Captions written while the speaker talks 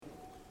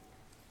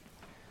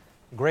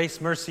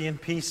Grace, mercy,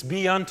 and peace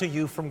be unto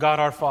you from God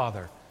our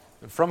Father,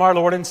 and from our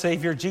Lord and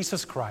Savior,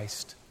 Jesus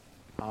Christ.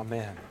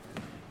 Amen.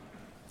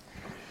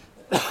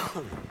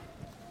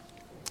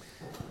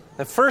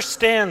 The first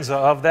stanza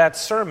of that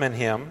sermon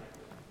hymn,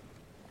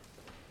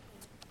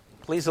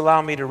 please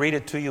allow me to read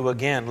it to you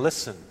again.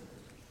 Listen.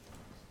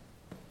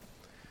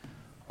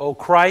 O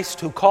Christ,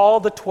 who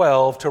called the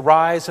 12 to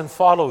rise and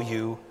follow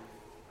you,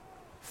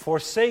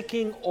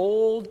 forsaking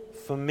old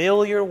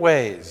familiar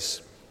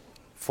ways,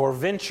 for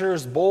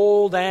ventures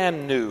bold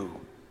and new,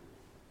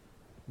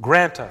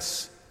 grant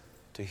us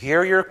to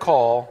hear your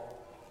call,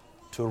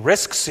 to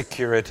risk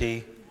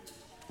security,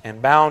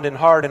 and bound in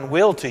heart and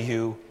will to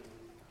you,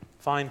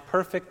 find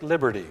perfect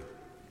liberty.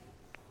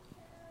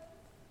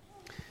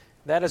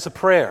 That is a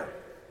prayer.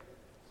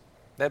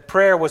 That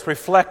prayer was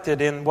reflected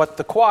in what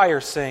the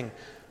choir sang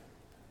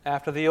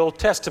after the Old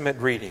Testament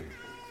reading.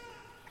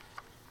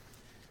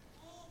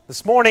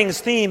 This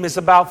morning's theme is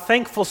about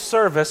thankful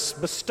service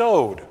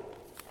bestowed.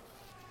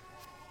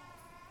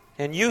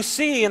 And you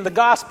see in the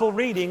gospel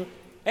reading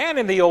and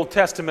in the Old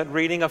Testament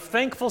reading of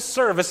thankful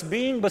service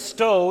being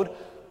bestowed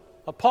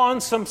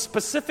upon some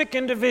specific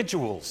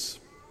individuals.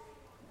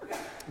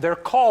 Their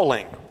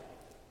calling.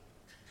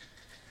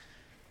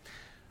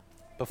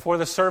 Before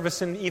the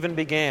service even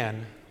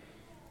began,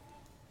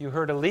 you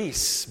heard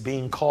Elise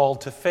being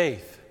called to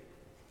faith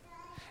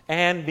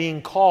and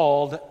being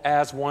called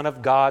as one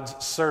of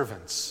God's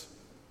servants.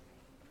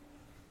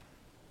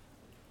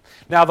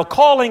 Now, the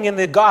calling in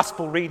the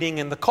gospel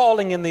reading and the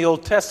calling in the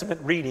Old Testament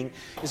reading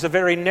is a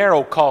very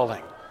narrow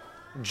calling.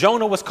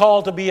 Jonah was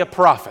called to be a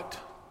prophet.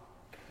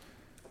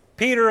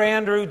 Peter,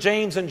 Andrew,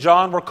 James, and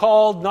John were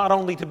called not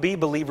only to be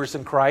believers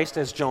in Christ,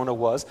 as Jonah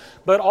was,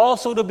 but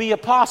also to be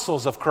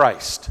apostles of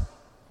Christ.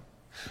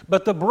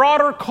 But the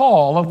broader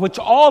call of which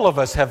all of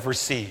us have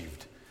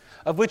received,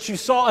 of which you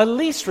saw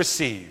Elise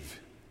receive,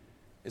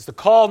 is the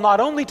call not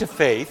only to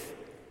faith,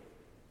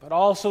 but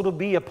also to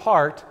be a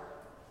part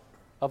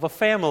of a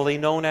family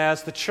known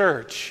as the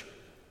church,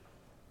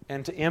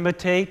 and to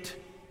imitate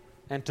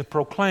and to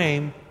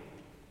proclaim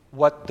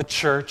what the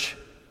church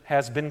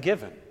has been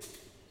given.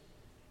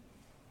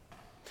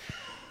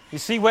 You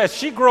see, as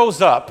she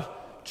grows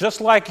up, just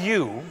like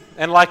you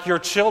and like your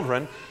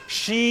children,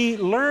 she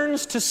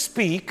learns to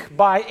speak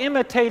by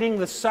imitating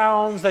the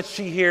sounds that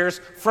she hears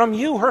from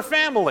you, her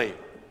family.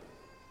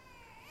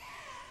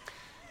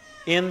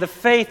 In the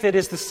faith, it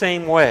is the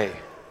same way.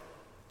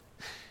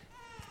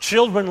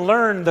 Children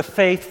learn the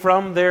faith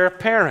from their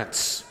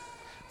parents,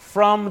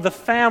 from the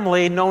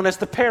family known as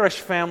the parish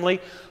family,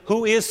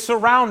 who is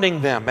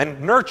surrounding them and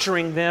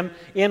nurturing them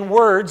in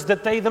words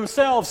that they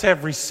themselves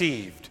have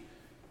received.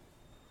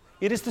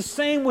 It is the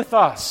same with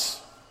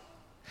us.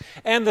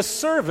 And the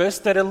service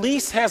that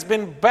Elise has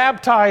been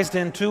baptized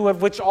into,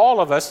 of which all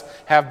of us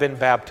have been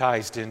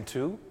baptized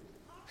into,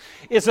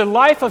 is a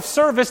life of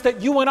service that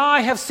you and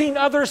I have seen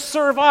others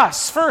serve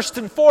us first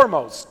and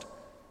foremost.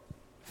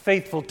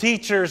 Faithful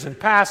teachers and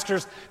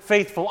pastors,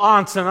 faithful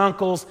aunts and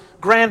uncles,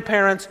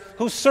 grandparents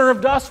who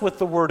served us with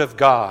the Word of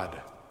God.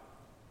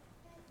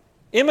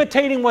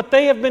 Imitating what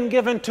they have been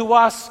given to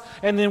us,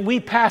 and then we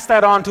pass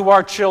that on to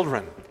our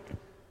children.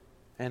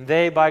 And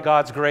they, by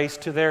God's grace,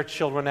 to their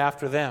children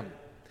after them.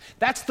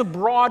 That's the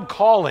broad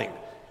calling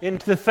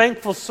into the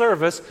thankful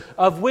service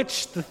of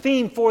which the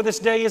theme for this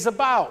day is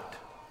about.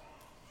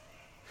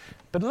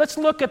 But let's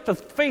look at the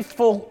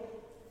faithful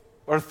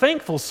or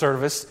thankful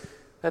service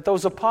that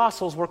those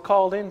apostles were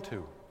called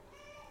into,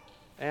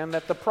 and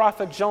that the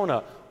prophet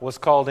Jonah was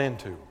called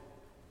into.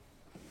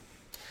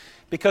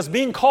 Because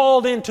being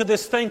called into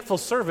this thankful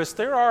service,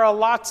 there are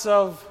lots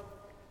of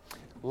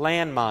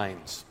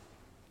landmines.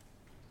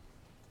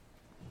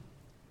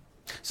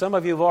 Some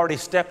of you have already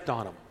stepped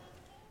on them.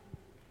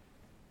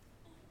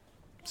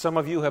 Some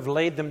of you have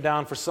laid them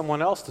down for someone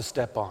else to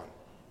step on.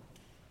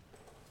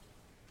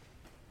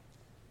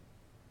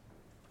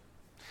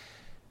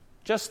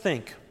 Just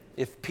think,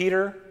 if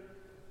Peter,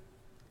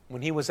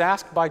 when he was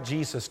asked by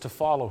Jesus to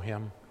follow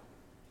him,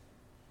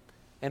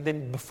 and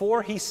then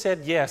before he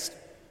said yes,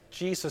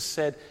 Jesus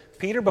said,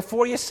 Peter,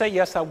 before you say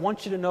yes, I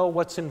want you to know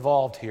what's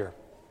involved here.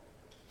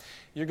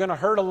 You're going to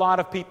hurt a lot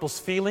of people's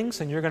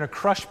feelings, and you're going to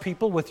crush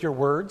people with your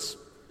words,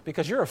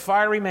 because you're a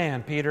fiery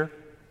man, Peter.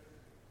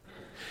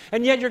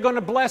 And yet you're going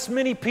to bless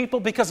many people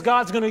because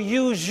God's going to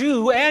use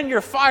you and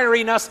your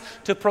fieriness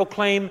to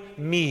proclaim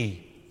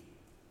me.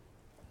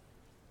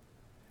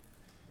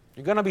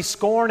 You're going to be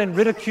scorned and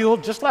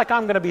ridiculed, just like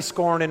I'm going to be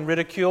scorned and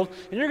ridiculed.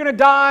 And you're going to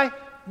die,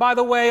 by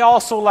the way,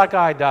 also like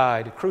I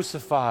died,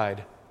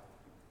 crucified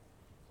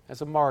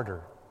as a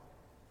martyr.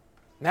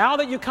 Now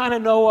that you kind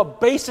of know a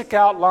basic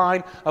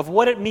outline of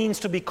what it means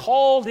to be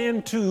called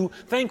into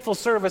thankful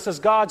service as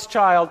God's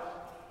child,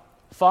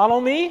 follow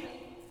me?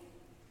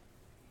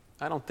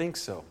 I don't think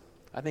so.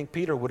 I think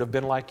Peter would have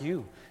been like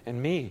you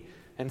and me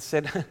and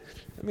said,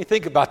 let me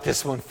think about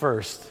this one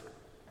first.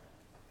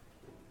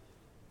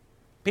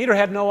 Peter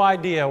had no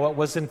idea what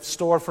was in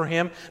store for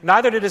him.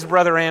 Neither did his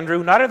brother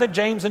Andrew. Neither did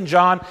James and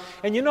John.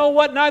 And you know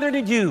what? Neither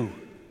did you.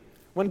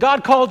 When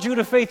God called you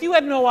to faith, you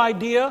had no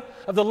idea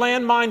of the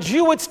landmines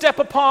you would step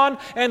upon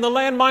and the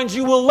landmines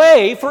you will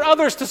lay for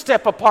others to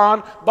step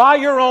upon by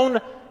your own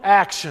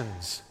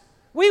actions.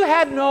 We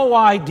had no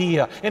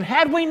idea. And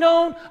had we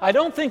known, I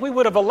don't think we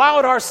would have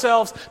allowed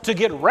ourselves to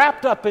get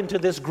wrapped up into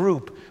this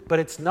group. But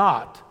it's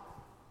not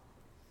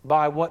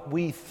by what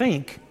we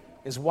think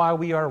is why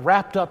we are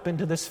wrapped up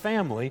into this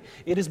family.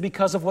 It is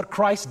because of what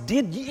Christ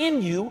did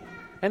in you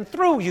and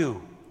through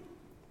you.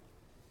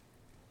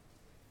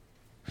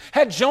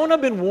 Had Jonah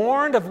been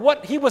warned of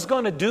what he was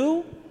going to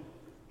do,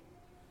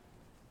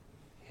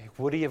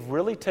 would he have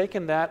really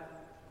taken that?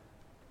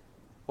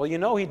 Well, you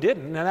know he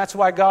didn't, and that's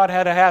why God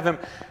had to have him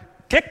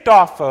kicked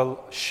off a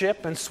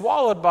ship and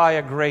swallowed by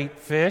a great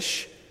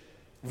fish,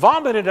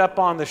 vomited up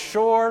on the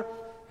shore,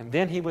 and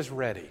then he was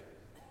ready.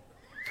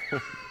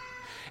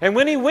 And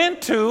when he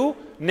went to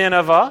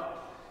Nineveh,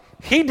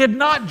 he did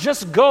not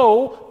just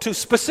go to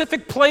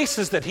specific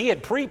places that he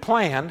had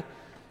pre-planned.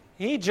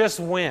 He just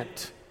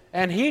went.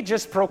 And he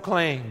just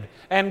proclaimed.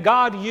 And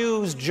God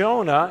used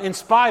Jonah in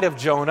spite of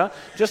Jonah,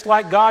 just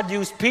like God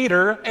used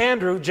Peter,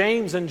 Andrew,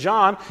 James, and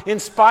John in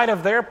spite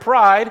of their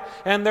pride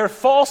and their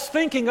false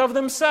thinking of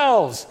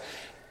themselves.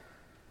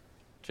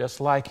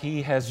 Just like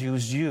he has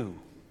used you.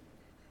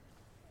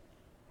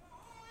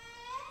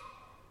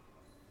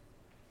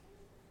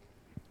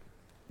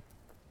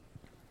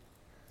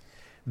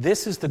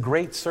 This is the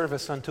great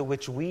service unto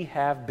which we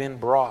have been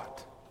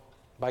brought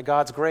by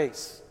God's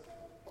grace.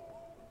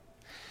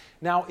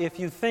 Now, if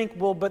you think,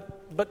 well,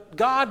 but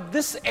God,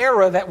 this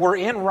era that we're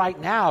in right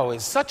now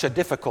is such a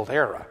difficult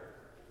era.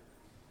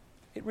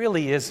 It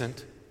really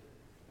isn't.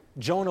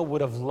 Jonah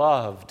would have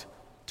loved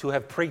to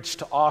have preached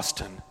to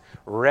Austin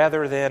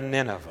rather than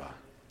Nineveh.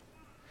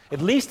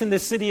 At least in the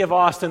city of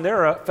Austin,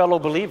 there are fellow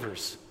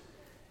believers.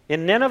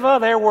 In Nineveh,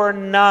 there were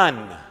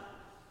none.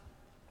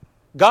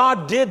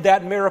 God did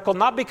that miracle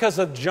not because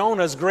of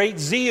Jonah's great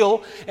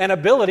zeal and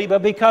ability,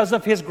 but because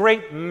of his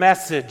great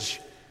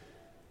message.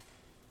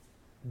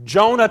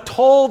 Jonah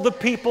told the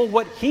people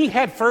what he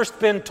had first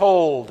been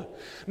told.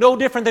 No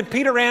different than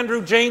Peter,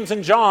 Andrew, James,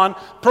 and John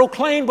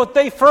proclaimed what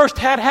they first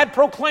had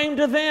proclaimed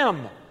to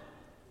them.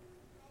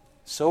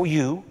 So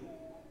you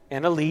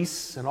and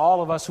Elise and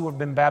all of us who have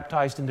been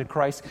baptized into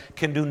Christ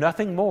can do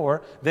nothing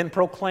more than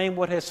proclaim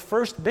what has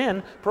first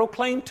been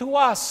proclaimed to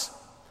us.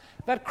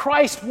 That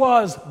Christ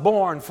was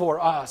born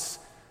for us.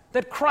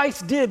 That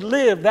Christ did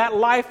live that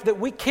life that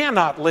we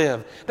cannot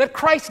live. That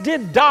Christ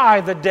did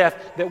die the death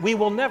that we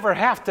will never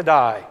have to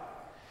die.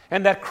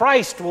 And that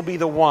Christ will be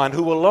the one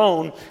who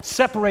alone,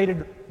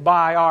 separated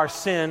by our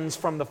sins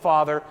from the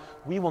Father,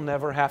 we will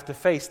never have to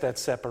face that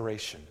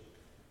separation.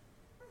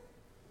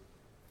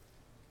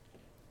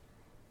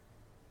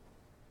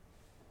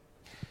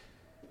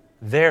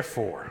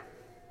 Therefore,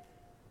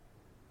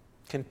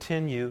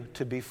 continue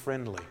to be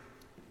friendly.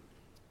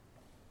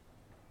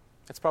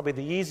 That's probably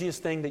the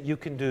easiest thing that you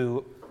can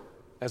do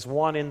as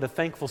one in the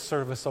thankful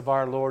service of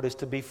our Lord is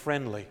to be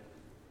friendly.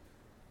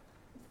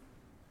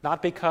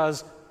 Not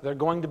because they're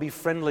going to be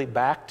friendly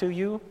back to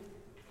you,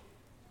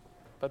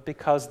 but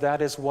because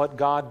that is what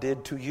God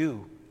did to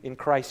you in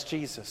Christ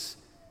Jesus.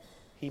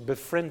 He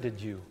befriended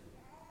you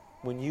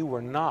when you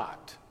were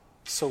not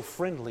so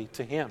friendly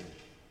to Him.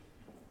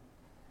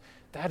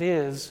 That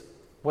is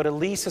what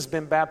Elise has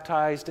been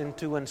baptized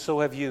into, and so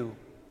have you.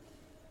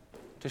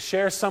 To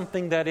share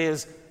something that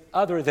is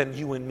other than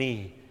you and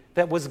me,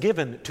 that was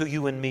given to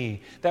you and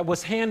me, that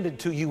was handed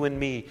to you and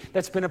me,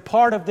 that's been a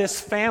part of this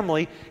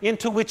family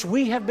into which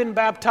we have been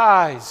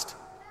baptized,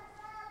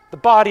 the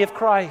body of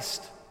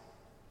Christ.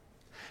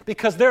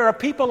 Because there are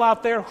people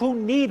out there who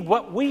need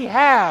what we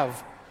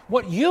have,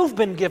 what you've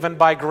been given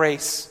by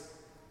grace.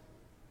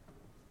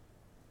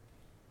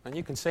 And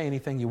you can say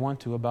anything you want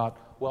to about,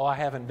 well, I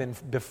haven't been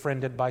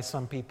befriended by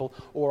some people,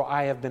 or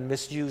I have been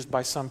misused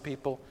by some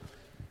people.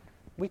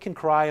 We can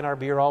cry in our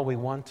beer all we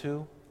want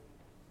to.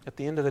 At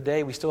the end of the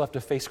day, we still have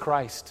to face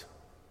Christ.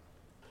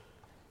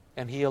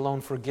 And He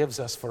alone forgives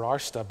us for our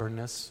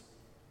stubbornness.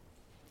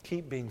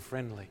 Keep being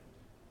friendly.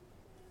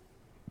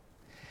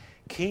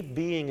 Keep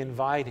being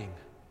inviting.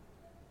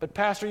 But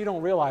Pastor, you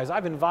don't realize,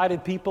 I've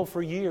invited people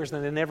for years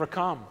and they never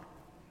come.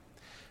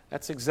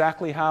 That's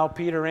exactly how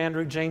Peter,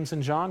 Andrew, James,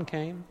 and John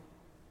came.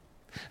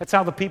 That's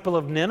how the people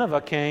of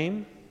Nineveh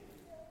came.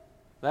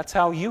 That's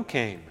how you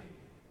came.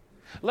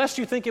 Lest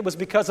you think it was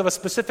because of a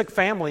specific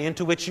family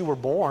into which you were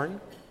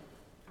born.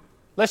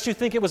 Lest you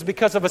think it was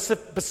because of a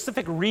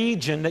specific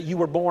region that you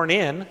were born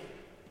in.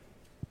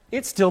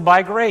 It's still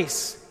by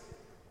grace.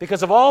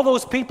 Because of all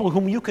those people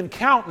whom you can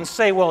count and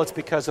say, well, it's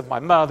because of my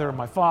mother,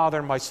 my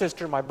father, my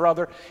sister, my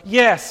brother.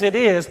 Yes, it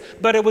is,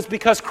 but it was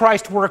because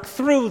Christ worked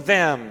through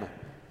them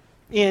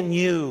in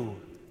you.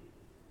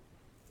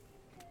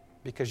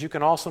 Because you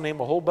can also name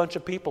a whole bunch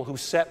of people who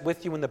sat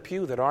with you in the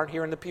pew that aren't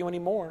here in the pew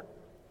anymore.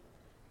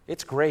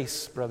 It's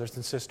grace, brothers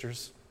and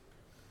sisters.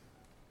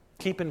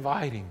 Keep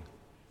inviting.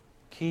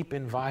 Keep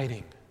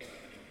inviting.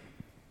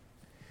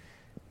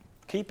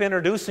 Keep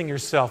introducing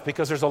yourself,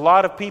 because there's a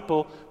lot of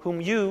people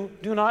whom you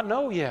do not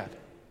know yet.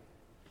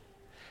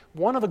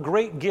 One of the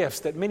great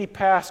gifts that many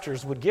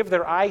pastors would give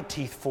their eye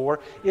teeth for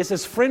is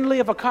as friendly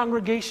of a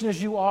congregation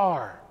as you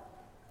are.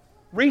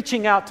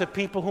 Reaching out to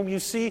people whom you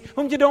see,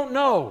 whom you don't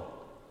know.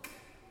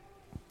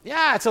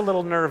 Yeah, it's a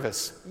little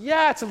nervous.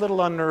 Yeah, it's a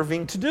little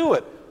unnerving to do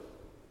it.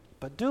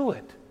 But do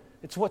it.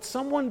 It's what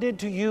someone did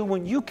to you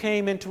when you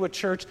came into a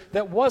church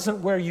that wasn't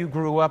where you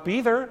grew up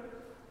either.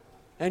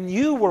 And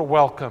you were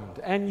welcomed,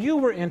 and you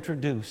were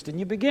introduced, and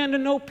you began to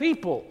know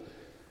people.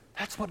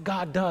 That's what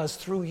God does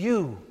through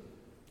you.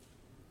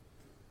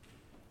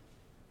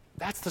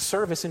 That's the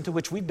service into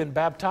which we've been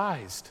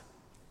baptized.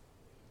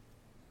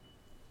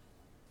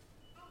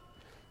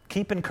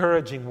 Keep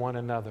encouraging one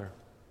another.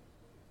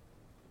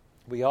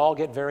 We all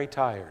get very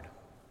tired.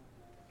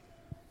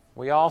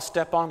 We all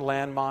step on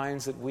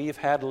landmines that we've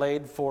had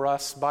laid for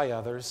us by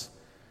others.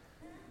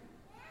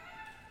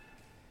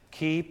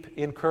 Keep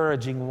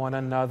encouraging one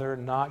another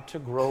not to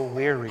grow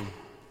weary.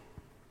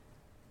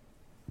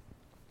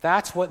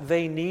 That's what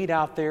they need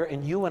out there,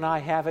 and you and I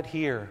have it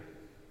here.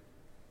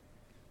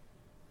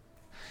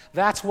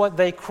 That's what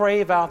they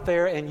crave out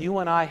there, and you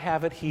and I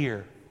have it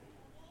here.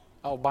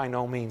 Oh, by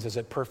no means is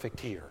it perfect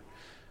here.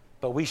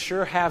 But we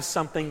sure have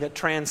something that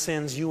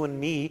transcends you and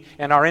me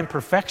and our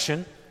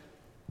imperfection,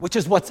 which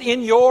is what's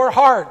in your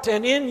heart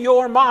and in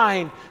your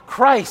mind,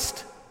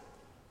 Christ.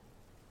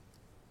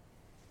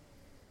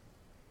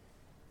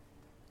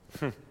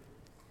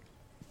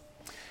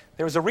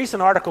 There was a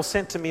recent article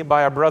sent to me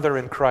by a brother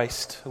in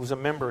Christ who's a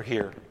member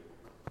here.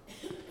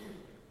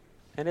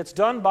 And it's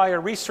done by a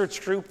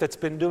research group that's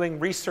been doing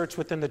research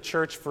within the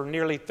church for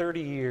nearly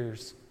 30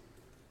 years.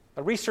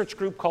 A research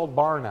group called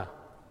Barna.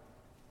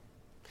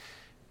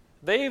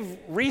 They've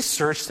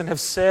researched and have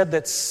said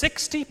that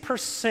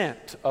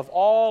 60% of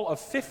all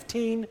of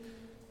 15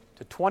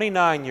 to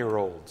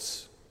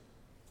 29-year-olds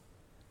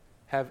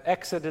have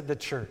exited the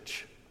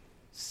church.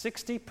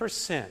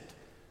 60%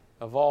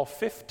 of all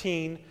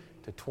 15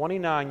 to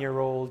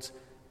 29-year-olds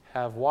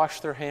have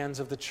washed their hands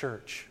of the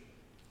church.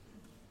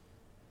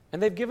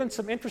 And they've given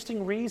some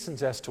interesting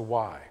reasons as to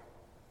why.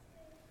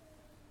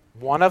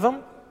 One of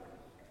them,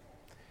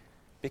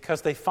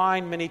 because they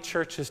find many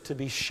churches to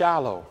be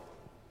shallow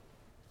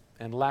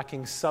and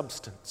lacking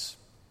substance.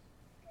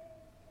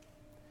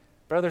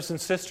 Brothers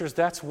and sisters,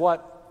 that's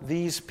what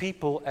these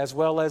people, as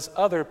well as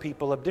other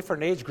people of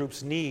different age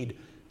groups, need.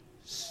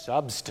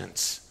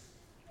 Substance.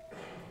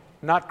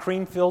 Not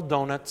cream-filled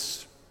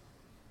donuts,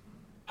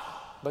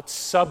 but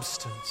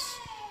substance.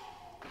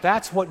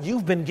 That's what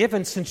you've been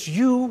given since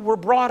you were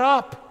brought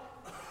up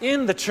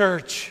in the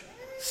church.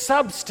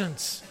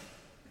 Substance.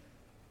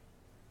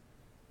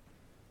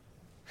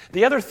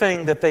 The other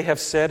thing that they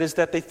have said is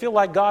that they feel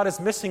like God is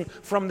missing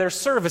from their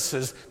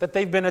services that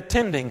they've been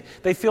attending.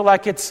 They feel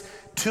like it's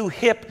too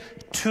hip,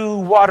 too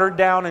watered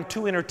down, and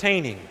too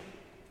entertaining.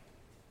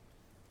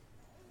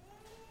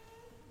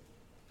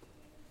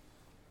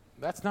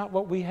 That's not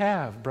what we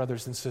have,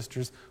 brothers and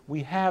sisters.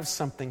 We have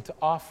something to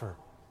offer.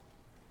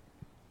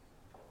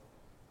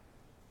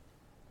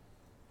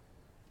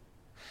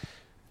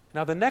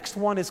 Now, the next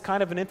one is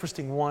kind of an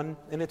interesting one,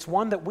 and it's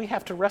one that we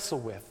have to wrestle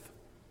with.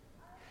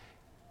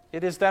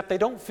 It is that they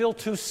don't feel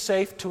too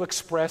safe to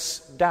express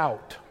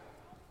doubt,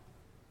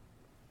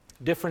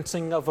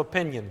 differencing of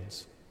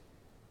opinions,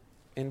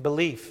 in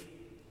belief.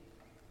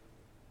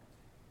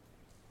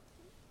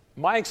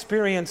 My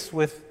experience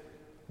with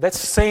that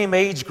same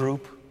age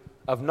group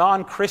of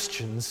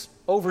non-Christians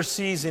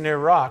overseas in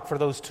Iraq for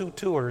those 2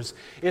 tours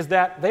is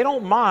that they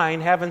don't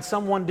mind having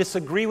someone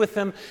disagree with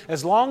them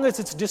as long as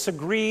it's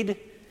disagreed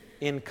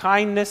in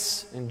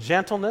kindness and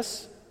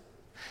gentleness,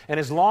 and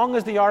as long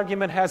as the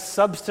argument has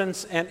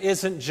substance and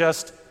isn't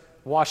just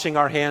washing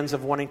our hands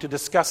of wanting to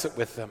discuss it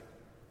with them.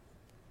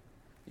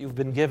 You've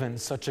been given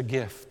such a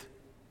gift.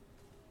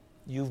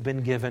 You've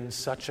been given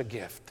such a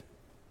gift.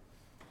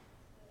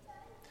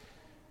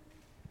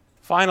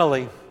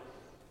 Finally,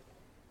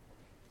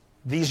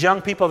 these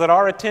young people that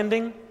are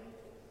attending,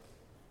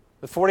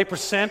 the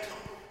 40%,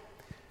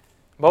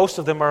 most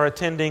of them are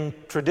attending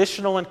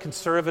traditional and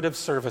conservative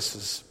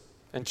services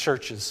and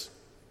churches.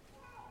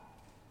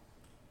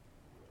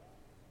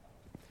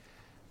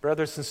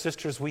 Brothers and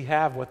sisters, we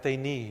have what they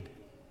need.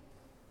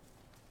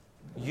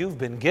 You've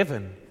been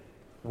given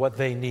what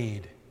they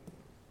need.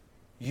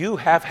 You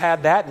have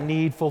had that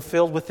need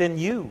fulfilled within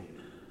you.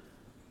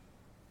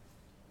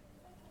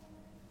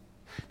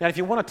 Now, if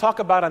you want to talk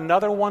about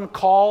another one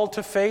called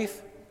to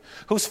faith,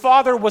 whose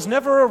father was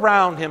never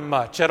around him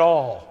much at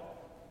all.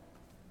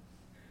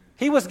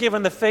 He was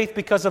given the faith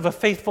because of a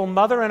faithful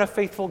mother and a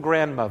faithful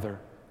grandmother.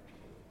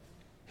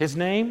 His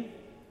name?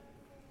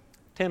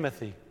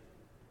 Timothy.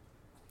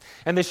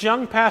 And this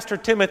young pastor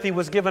Timothy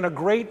was given a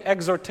great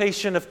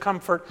exhortation of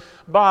comfort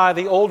by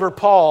the older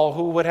Paul,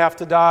 who would have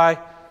to die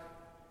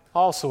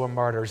also a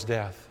martyr's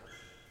death.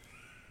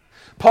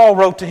 Paul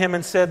wrote to him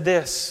and said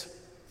this: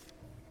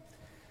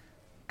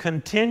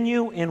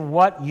 "Continue in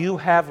what you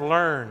have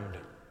learned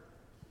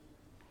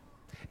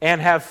and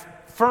have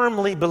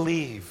firmly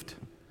believed,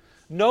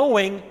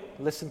 knowing,"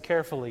 listen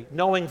carefully,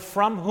 "knowing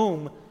from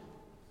whom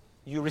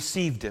you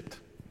received it."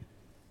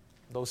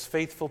 those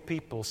faithful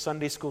people,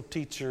 Sunday school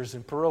teachers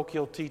and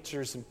parochial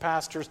teachers and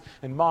pastors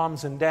and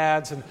moms and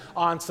dads and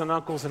aunts and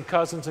uncles and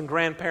cousins and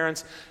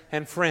grandparents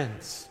and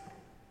friends.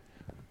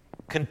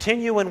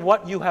 Continue in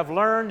what you have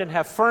learned and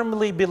have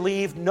firmly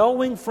believed,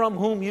 knowing from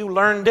whom you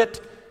learned it,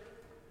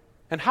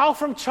 and how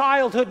from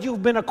childhood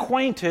you've been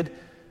acquainted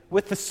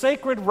with the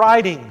sacred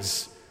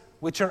writings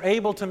which are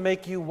able to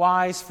make you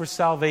wise for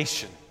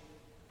salvation.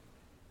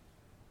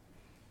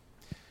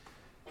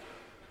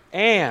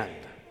 And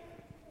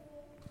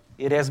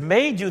it has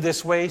made you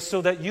this way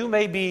so that you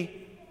may be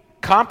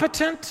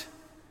competent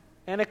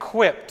and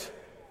equipped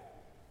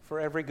for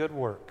every good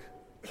work.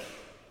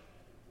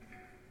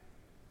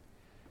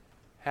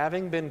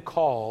 Having been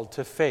called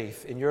to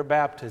faith in your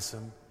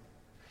baptism,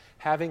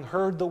 having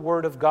heard the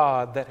word of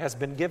God that has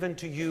been given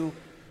to you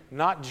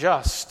not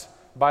just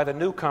by the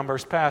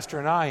newcomers, Pastor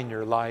and I, in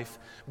your life,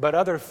 but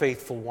other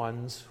faithful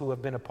ones who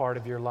have been a part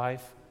of your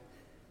life,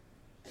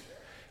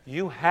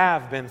 you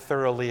have been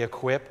thoroughly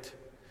equipped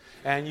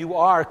and you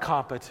are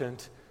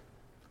competent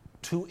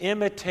to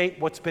imitate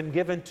what's been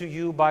given to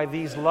you by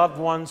these loved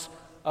ones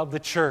of the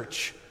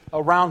church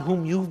around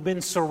whom you've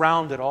been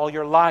surrounded all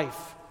your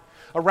life,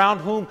 around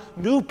whom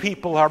new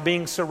people are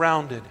being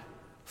surrounded.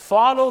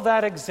 Follow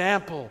that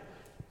example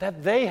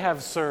that they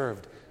have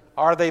served.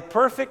 Are they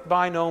perfect?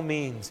 By no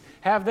means.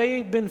 Have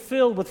they been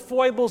filled with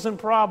foibles and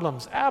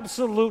problems?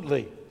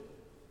 Absolutely.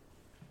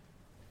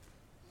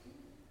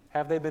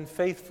 Have they been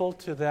faithful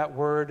to that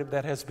word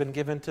that has been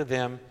given to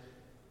them?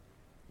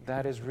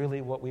 That is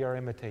really what we are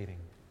imitating.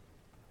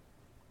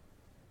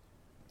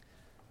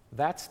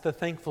 That's the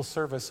thankful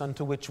service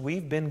unto which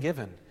we've been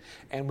given,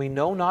 and we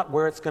know not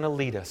where it's going to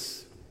lead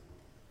us.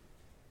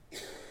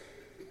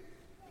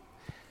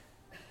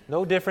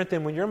 No different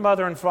than when your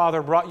mother and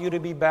father brought you to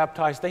be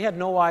baptized. They had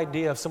no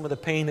idea of some of the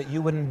pain that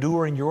you would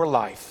endure in your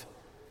life,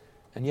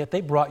 and yet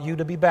they brought you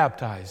to be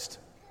baptized,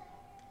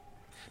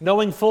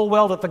 knowing full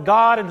well that the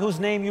God in whose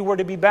name you were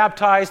to be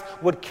baptized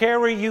would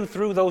carry you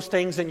through those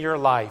things in your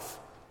life.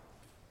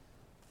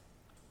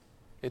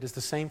 It is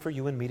the same for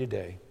you and me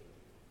today.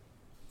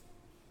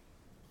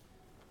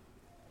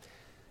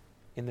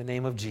 In the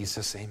name of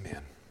Jesus,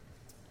 amen.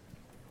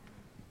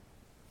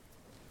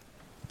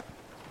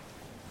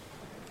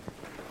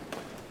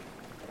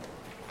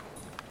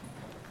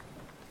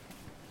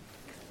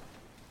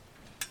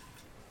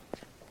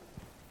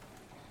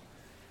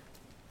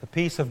 The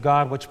peace of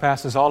God which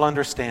passes all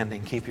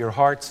understanding, keep your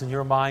hearts and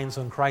your minds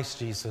on Christ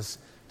Jesus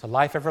to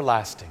life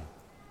everlasting.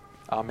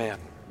 Amen.